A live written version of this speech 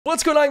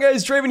What's going on,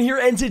 guys? Draven here,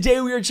 and today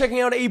we are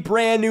checking out a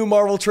brand new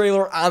Marvel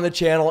trailer on the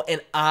channel,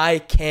 and I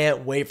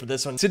can't wait for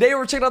this one. Today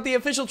we're checking out the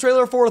official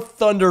trailer for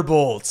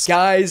Thunderbolts.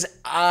 Guys,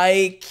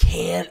 I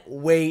can't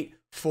wait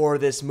for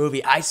this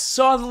movie. I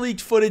saw the leaked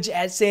footage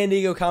at San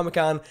Diego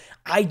Comic-Con.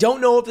 I don't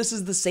know if this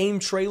is the same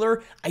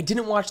trailer. I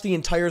didn't watch the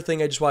entire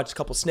thing. I just watched a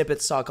couple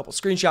snippets, saw a couple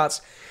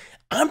screenshots.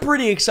 I'm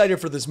pretty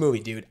excited for this movie,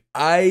 dude.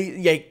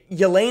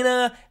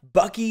 Yelena,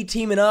 Bucky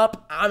teaming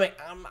up.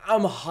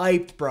 I'm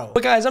hyped, bro.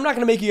 But guys, I'm not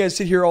gonna make you guys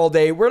sit here all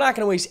day. We're not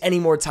gonna waste any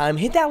more time.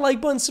 Hit that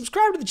like button,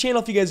 subscribe to the channel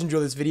if you guys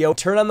enjoy this video.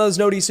 Turn on those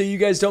noties so you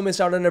guys don't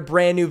miss out on a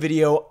brand new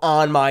video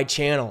on my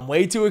channel. I'm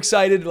way too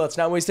excited. Let's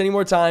not waste any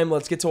more time.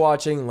 Let's get to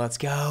watching. Let's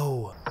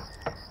go.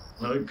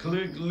 I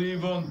click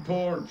leave on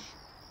porch.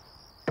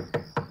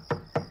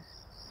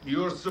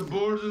 Your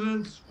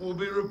subordinates will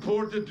be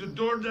reported to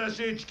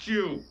DoorDash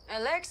HQ.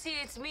 Alexi,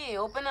 it's me.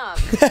 Open up.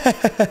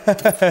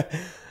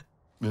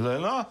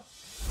 Yelena?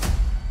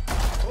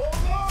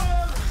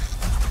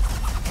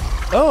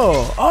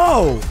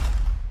 Oh.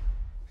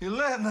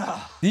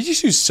 Yelena! Did you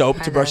just use soap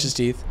to brush his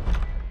teeth?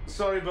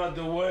 Sorry about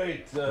the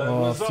wait.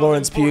 Oh,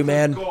 Florence Pugh,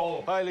 man.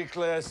 Call. Highly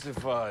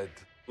classified.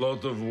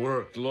 Lot of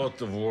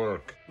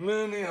work.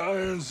 Many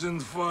irons in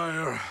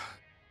fire.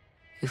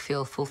 You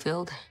feel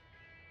fulfilled?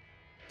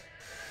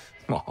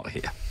 Oh,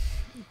 yeah.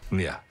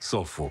 Yeah,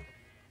 so full.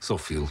 So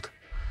filled.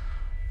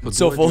 But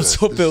So why full, do you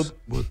so ask filled.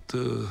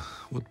 this?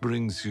 What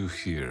brings you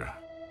here?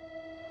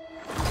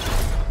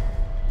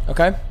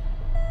 Okay.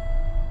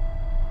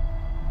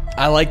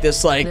 I like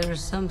this, like,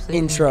 There's something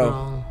intro.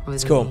 wrong with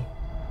It's cool. me.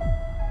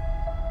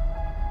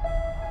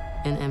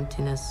 An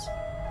emptiness.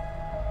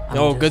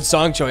 Oh, good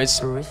song choice.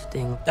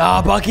 Drifting,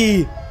 Ah,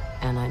 Bucky.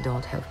 and I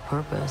don't have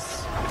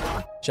purpose.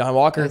 John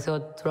Walker. I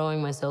thought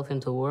throwing myself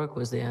into work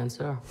was the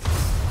answer.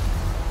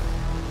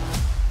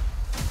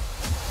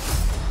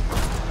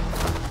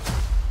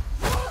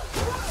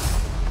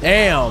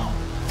 Damn.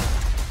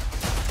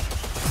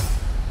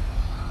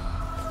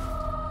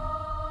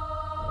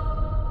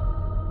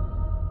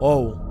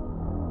 Whoa.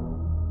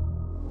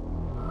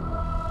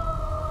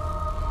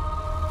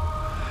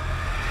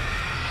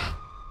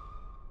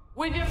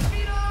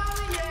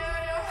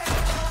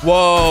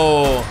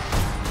 Whoa.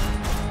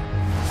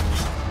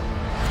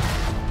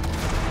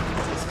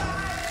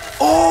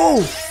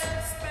 Oh!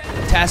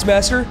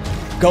 Taskmaster?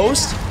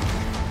 Ghost?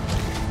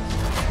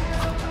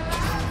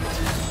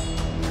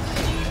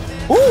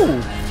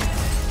 Ooh!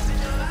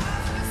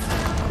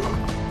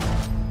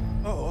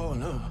 Oh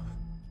no.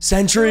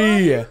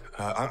 Sentry!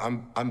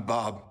 I'm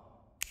Bob.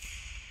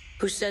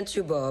 Who sent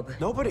you, Bob?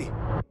 Nobody.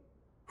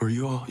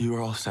 You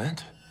were all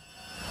sent?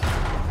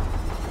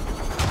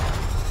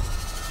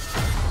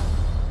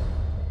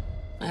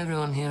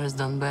 Everyone here has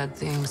done bad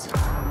things.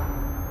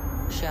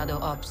 Shadow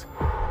ops.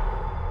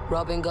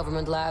 Robbing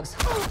government labs.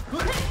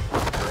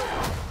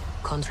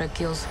 Contract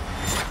kills.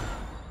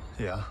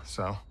 Yeah,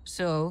 so?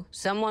 So,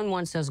 someone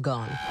wants us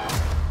gone.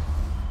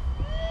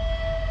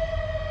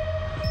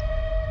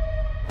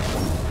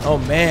 Oh,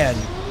 man.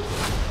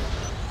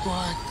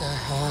 What the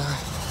hell?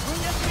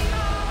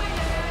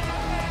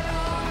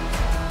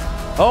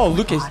 Oh,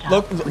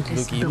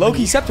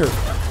 Loki Scepter.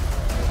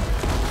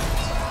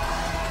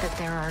 That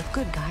there are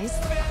good guys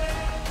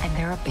and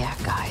there are bad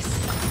guys.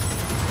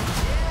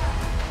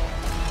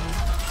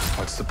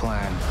 What's the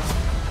plan?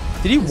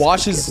 Did he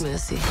wash his... Get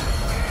messy.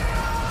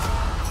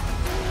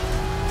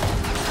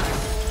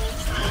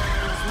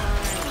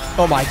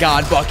 Oh my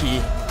god, Bucky.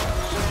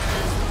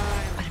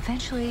 But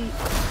eventually,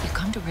 you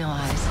come to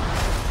realize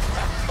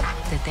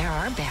that there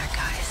are bad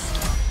guys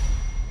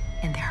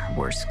and there are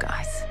worse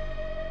guys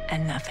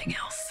and nothing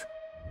else.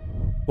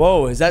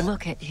 Whoa, is that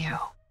Look at you.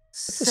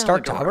 the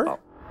Stark Tower?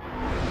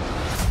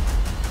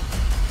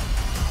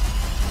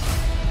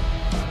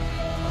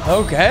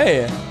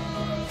 Okay.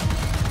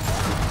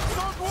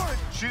 Don't worry,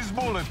 she's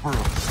bulletproof.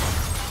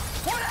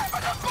 What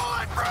happened to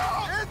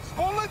bulletproof? It's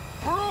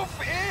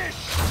bulletproof-ish.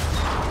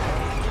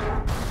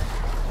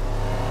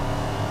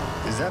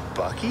 Is that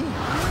Bucky?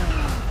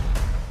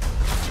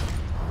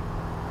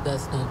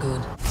 That's not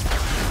good.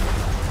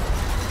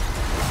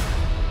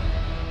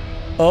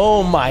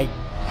 Oh my...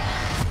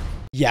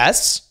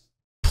 Yes?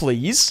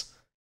 Please?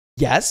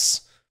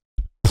 Yes?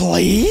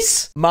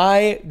 Please?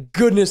 My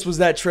goodness, was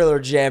that trailer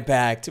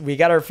jam-packed. We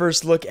got our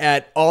first look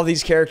at all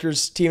these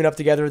characters teaming up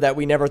together that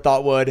we never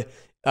thought would.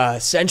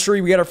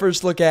 Sentry, we got our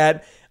first look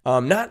at.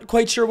 Not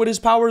quite sure what his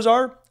powers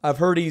are. I've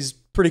heard he's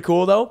pretty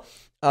cool, though.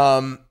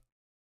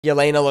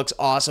 Yelena looks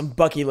awesome.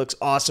 Bucky looks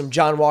awesome.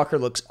 John Walker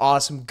looks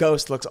awesome.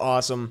 Ghost looks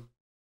awesome.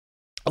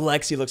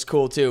 Alexi looks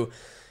cool, too.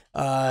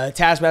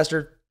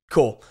 Taskmaster,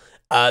 cool.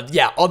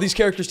 Yeah, all these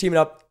characters teaming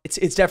up.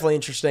 It's definitely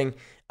interesting.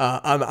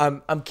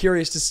 I'm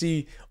curious to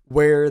see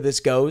where this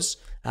goes,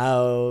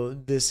 how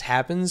this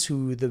happens,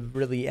 who the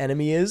really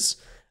enemy is.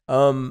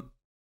 But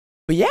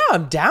yeah,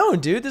 I'm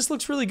down, dude. This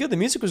looks really good. The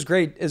music was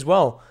great as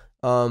well.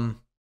 How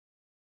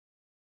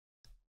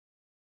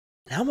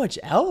much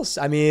else?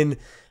 I mean,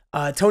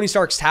 Tony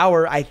Stark's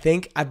tower, I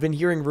think I've been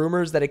hearing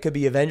rumors that it could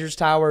be Avengers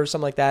Tower or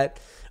something like that,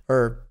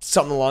 or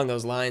something along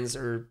those lines,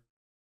 or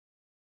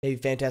maybe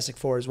Fantastic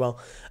Four as well.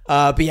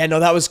 But yeah, no,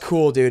 that was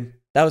cool, dude.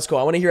 That was cool.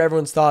 I want to hear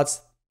everyone's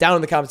thoughts down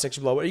in the comment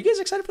section below. Are you guys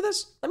excited for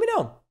this? Let me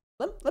know.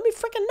 Let me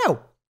freaking know.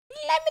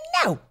 Let me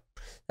know.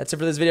 That's it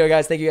for this video,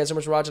 guys. Thank you guys so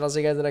much for watching. I'll see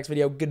you guys in the next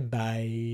video. Goodbye.